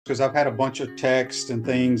because I've had a bunch of texts and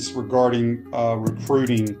things regarding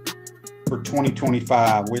recruiting for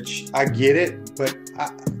 2025, which I get it, but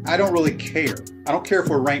I don't really care. I don't care if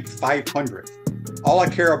we're ranked 500th. All I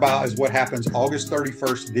care about is what happens August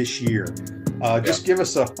 31st this year. Just give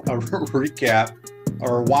us a recap,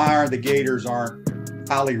 or why are the Gators aren't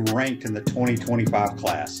highly ranked in the 2025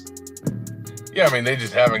 class? Yeah, I mean, they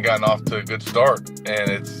just haven't gotten off to a good start, and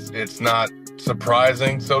it's not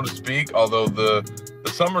surprising, so to speak, although the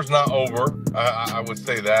summer's not over. I would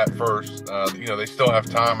say that first. They still have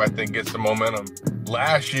time, I think, get some momentum.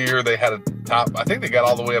 Last year, they had a top, I think they got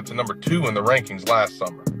all the way up to number 2 in the rankings last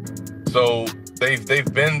summer. So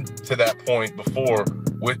they've been to that point before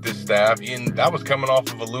with this staff, and that was coming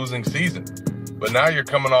off of a losing season. But now you're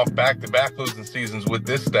coming off back-to-back losing seasons with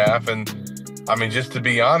this staff, and I mean, just to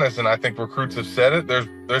be honest, and I think recruits have said it,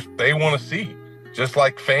 they want to see, just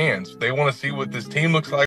like fans, they want to see what this team looks like